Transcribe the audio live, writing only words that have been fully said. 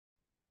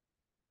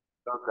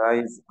Hello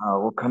guys,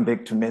 welcome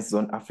back to Maths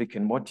on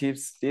African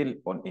Motives, still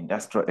on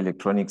Industrial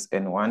Electronics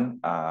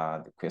N1,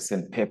 the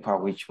question paper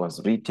which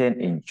was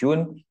written in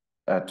June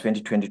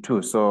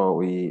 2022. So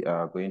we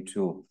are going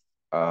to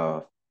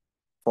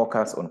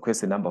focus on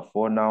question number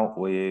 4 now,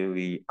 where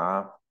we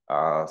are,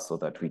 so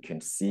that we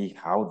can see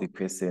how the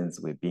questions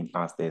were being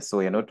asked there. So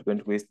we're not going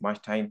to waste much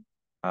time.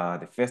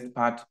 The first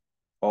part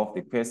of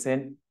the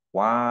question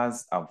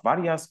was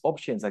various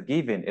options are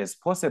given as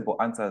possible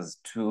answers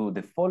to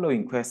the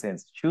following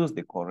questions. Choose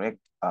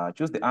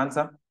the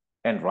answer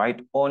and write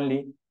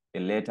only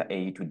the letter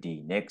A to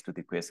D next to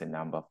the question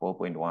number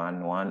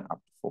 4.11 up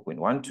to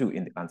 4.12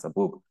 in the answer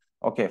book.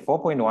 Okay,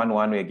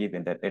 4.11, we're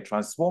given that a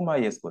transformer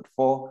has got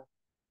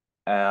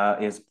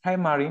is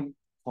primary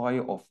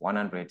coil of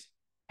 100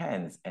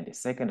 tens and a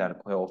secondary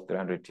coil of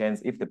 300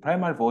 tens. If the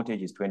primary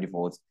voltage is 20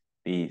 volts,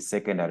 the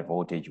secondary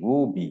voltage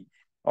will be.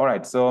 All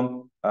right,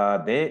 so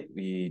there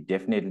we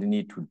definitely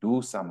need to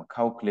do some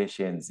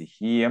calculations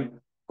here,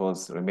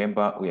 because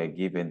remember, we are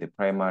given the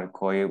primary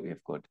coil,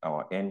 we've got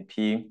our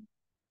NP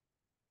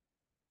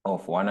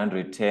of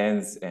 100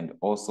 tens and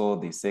also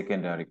the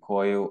secondary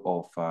coil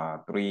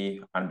of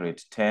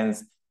 300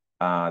 tens.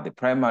 The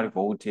primary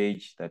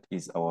voltage, that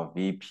is our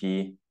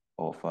VP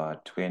of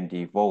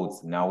 20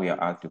 volts. Now we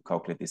are asked to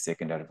calculate the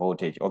secondary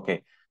voltage.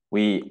 Okay,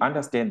 we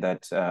understand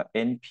that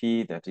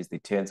NP, that is the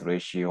turns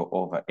ratio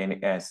over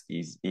NS,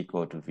 is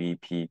equal to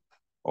VP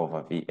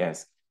over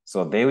VS.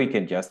 So there we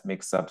can just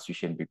make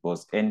substitution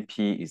because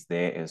NP is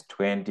there as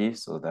 20.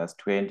 So that's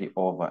 20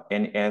 over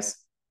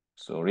NS.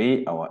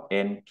 Sorry, our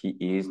NP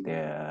is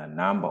the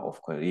number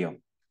of coil.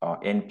 Our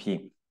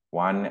NP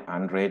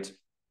 100,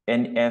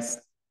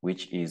 NS,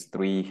 which is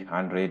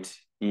 300,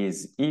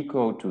 is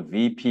equal to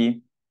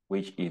VP,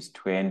 which is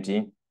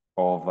 20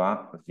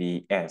 over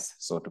VS.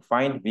 So to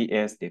find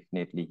VS,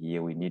 definitely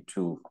here we need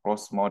to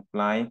cross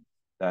multiply.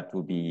 That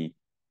will be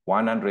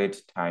 100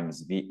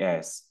 times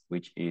VS,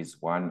 which is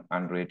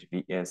 100.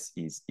 VS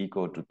is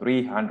equal to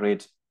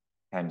 300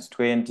 times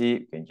 20.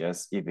 You can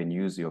just even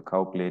use your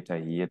calculator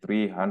here.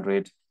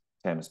 300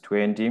 times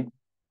 20,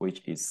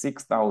 which is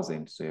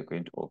 6,000. So you're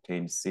going to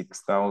obtain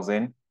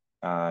 6,000.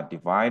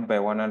 Divide by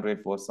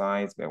 100 both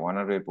sides, by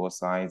 100 both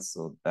sides.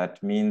 So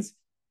that means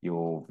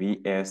your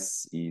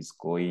VS is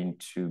going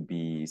to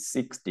be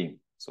 60.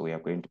 So we are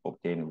going to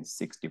obtain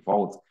 60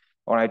 volts.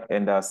 All right,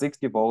 and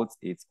 60 volts,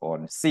 it's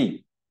on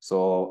C.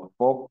 So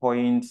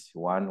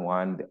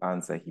 4.11, the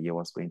answer here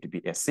was going to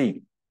be a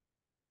C.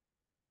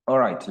 All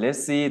right,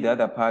 let's see the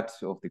other part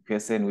of the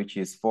question, which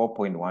is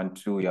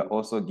 4.12. We are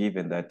also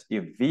given that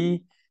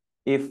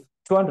if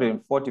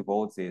 240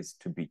 volts is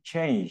to be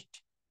changed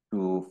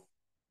to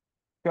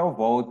 12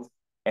 volts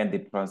and the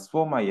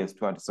transformer is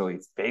 200, so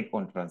it's back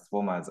on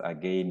transformers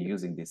again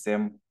using the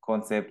same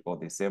concept or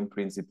the same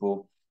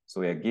principle.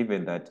 So we are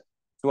given that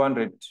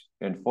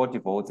 240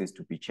 volts is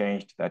to be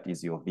changed. That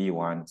is your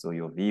V1. So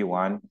your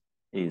V1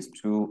 is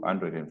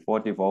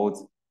 240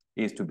 volts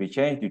is to be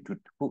changed to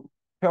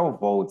 12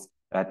 volts.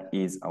 That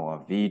is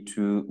our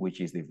V2,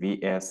 which is the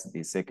VS,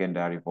 the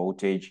secondary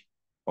voltage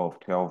of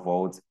 12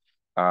 volts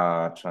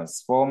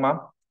transformer.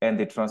 And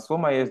the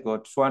transformer has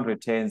got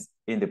 200 turns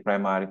in the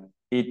primary.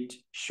 It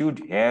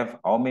should have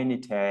how many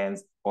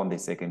turns on the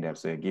secondary?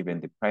 So you're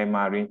given the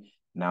primary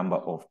number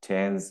of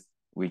turns,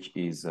 which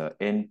is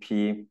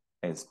NP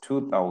as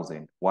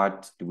 2,000.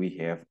 What do we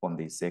have on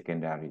the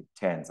secondary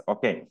turns?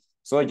 Okay,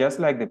 so just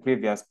like the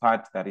previous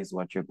part, that is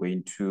what you're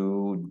going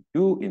to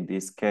do in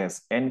this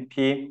case.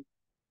 NP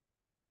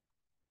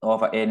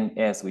over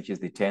NS, which is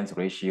the turns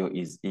ratio,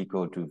 is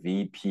equal to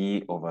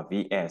VP over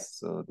VS.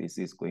 So this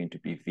is going to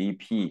be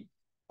VP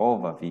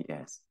over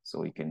VS.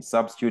 So we can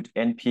substitute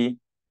NP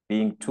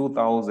being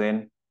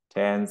 2,000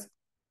 turns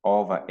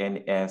over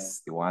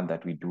NS, the one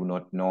that we do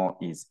not know,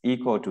 is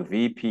equal to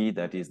VP,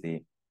 that is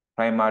the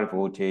primary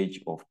voltage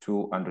of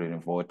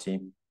 240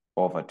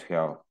 over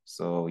 12.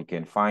 So we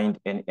can find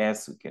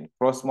NS, we can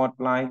cross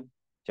multiply,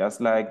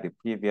 just like the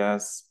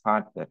previous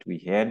part that we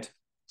had.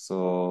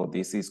 So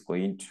this is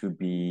going to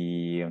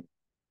be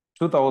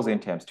 2,000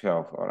 times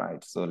 12. All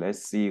right. So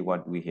let's see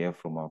what we have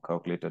from our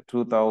calculator.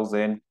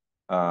 2,000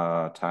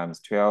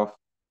 times 12,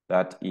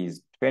 that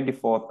is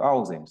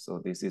 24,000. So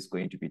this is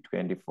going to be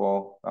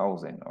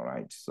 24,000. All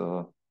right.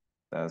 So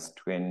that's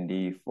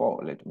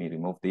 24. Let me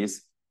remove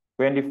this.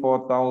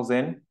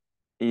 24,000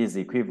 is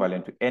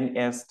equivalent to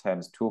NS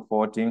times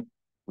 240,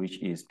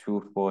 which is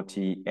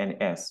 240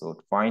 NS. So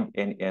to find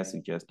NS,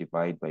 you just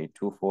divide by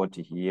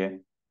 240 here,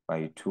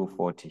 by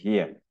 240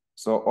 here.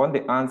 So on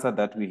the answer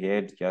that we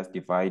had, just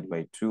divide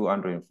by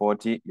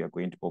 240, you're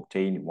going to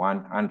obtain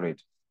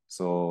 100.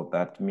 So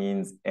that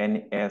means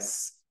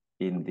NS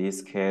in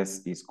this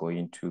case is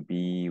going to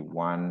be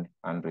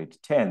 100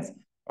 tens.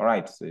 All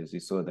right, so as you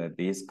saw that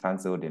this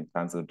canceled and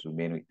canceled to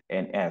remain with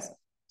NS.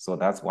 So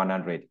that's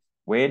 100.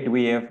 Where do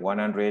we have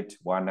 100?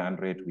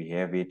 100, we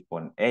have it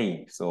on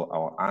A. So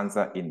our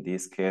answer in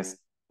this case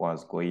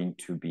was going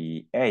to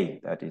be A.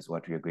 That is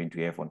what we are going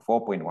to have on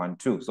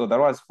 4.12. So that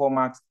was 4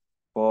 marks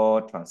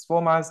for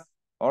transformers.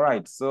 All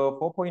right, so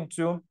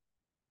 4.2.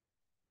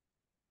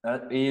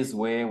 That is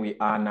where we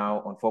are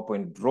now on 4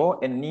 point. Draw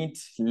a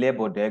neat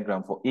label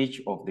diagram for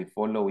each of the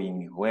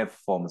following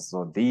waveforms.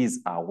 So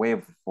these are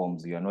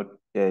waveforms. You are not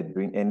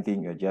doing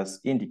anything. You're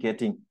just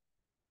indicating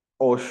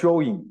or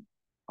showing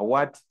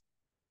what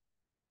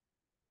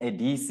a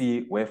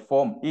DC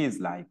waveform is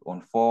like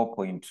on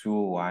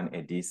 4.21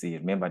 a DC.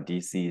 Remember,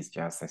 DC is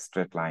just a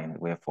straight line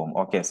waveform.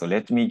 Okay, so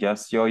let me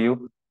just show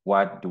you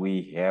what do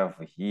we have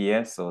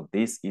here. So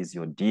this is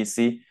your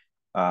DC.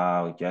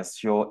 Just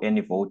show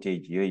any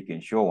voltage here. You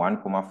can show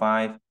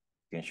 1,5. You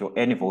can show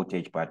any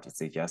voltage, but it's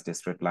just a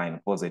straight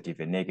line, positive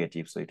and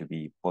negative. So it will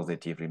be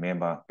positive.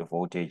 Remember, the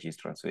voltage is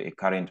transferred. A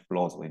current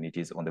flows when it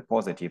is on the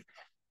positive.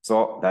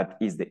 So that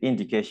is the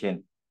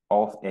indication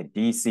of a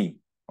DC.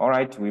 All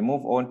right, we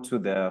move on to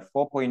the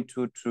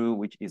 4.22,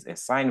 which is a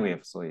sine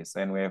wave. So a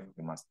sine wave,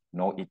 you must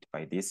know it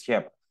by this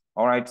shape.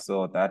 All right,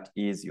 so that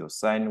is your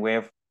sine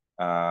wave.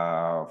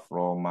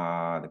 From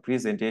the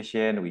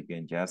presentation, we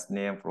can just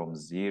name from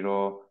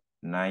 0,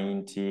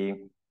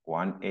 90,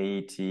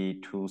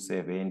 180,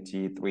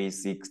 270,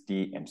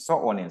 360, and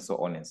so on and so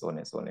on and so on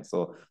and so on.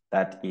 So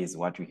that is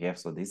what we have.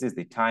 So this is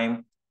the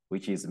time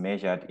which is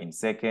measured in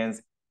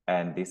seconds.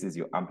 And this is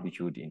your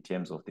amplitude in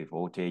terms of the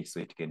voltage.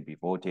 So it can be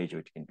voltage or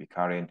it can be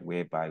current,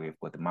 whereby we've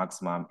got the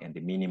maximum and the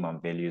minimum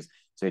values.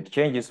 So it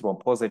changes from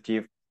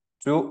positive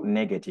to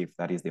negative.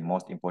 That is the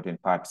most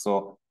important part.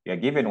 So you're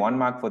given 1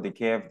 mark for the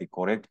curve, the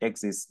correct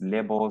axis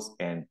labels,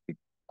 and the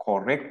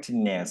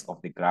correctness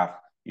of the graph.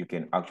 You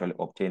can actually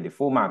obtain the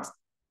full marks.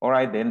 All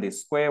right, then the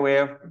square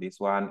wave, this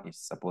one is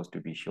supposed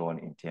to be shown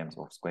in terms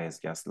of squares,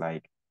 just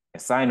like a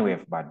sine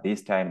wave, but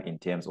this time in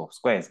terms of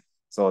squares.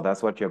 So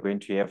that's what you're going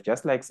to have.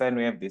 Just like sine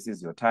wave, this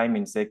is your time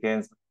in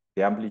seconds,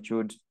 the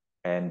amplitude,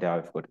 and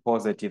we've got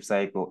positive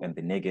cycle and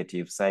the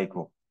negative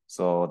cycle.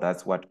 So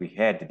that's what we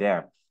had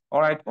there.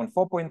 All right, on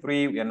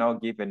 4.3, we are now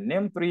given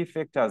name 3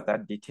 factors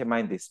that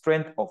determine the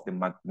strength of the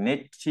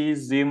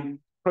magnetism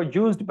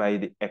produced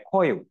by a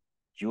coil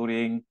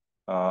during,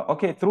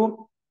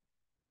 through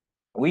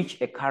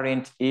which a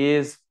current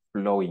is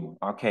flowing.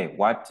 Okay,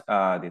 what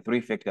are the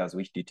 3 factors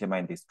which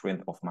determine the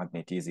strength of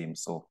magnetism?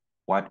 So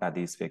what are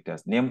these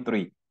factors? Name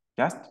 3.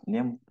 Just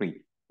name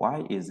 3.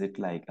 Why is it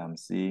like I'm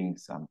seeing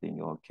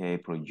something, okay,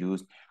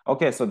 produced?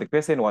 Okay, so the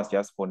question was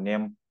just for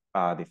name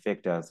the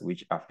factors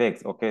which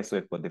affects. Okay,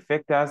 so for the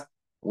factors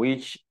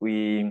which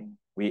we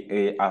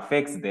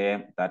affects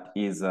there, that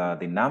is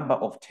the number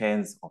of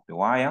turns of the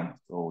wire.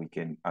 So we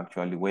can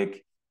actually work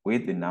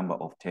with the number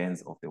of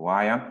turns of the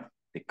wire,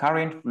 the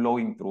current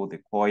flowing through the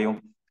coil,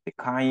 the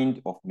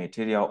kind of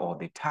material or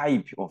the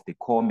type of the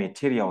core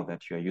material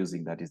that you're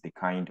using, that is the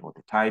kind or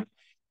the type,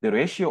 the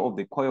ratio of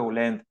the coil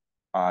length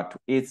to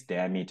its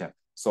diameter.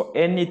 So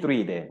any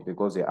 3 there,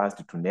 because you're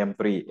asked to name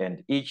 3,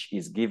 and each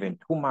is given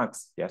 2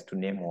 marks. Just to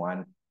name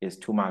 1 is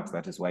 2 marks.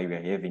 That is why we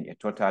are having a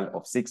total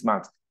of 6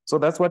 marks. So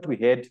that's what we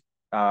had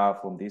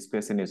from this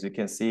question. As you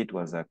can see, it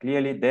was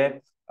clearly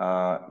there.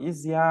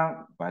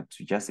 Easier, but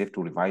you just have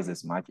to revise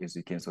as much as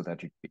you can so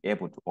that you'll be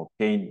able to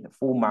obtain the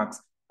full marks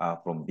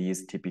from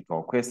these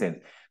typical questions.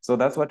 So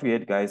that's what we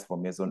had, guys, for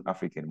Mason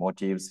African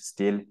Motives,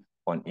 still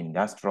on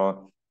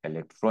Industrial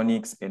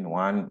Electronics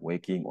N1,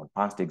 working on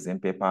past exam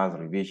papers,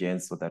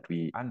 revisions, so that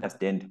we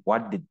understand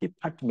what the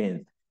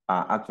department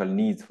actually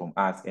needs from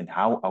us and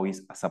how are we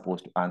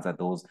supposed to answer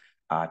those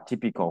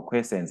typical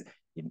questions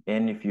in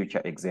any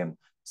future exam.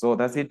 So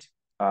that's it,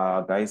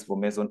 guys, for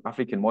Mason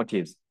African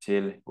Motives.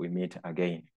 Till we meet again.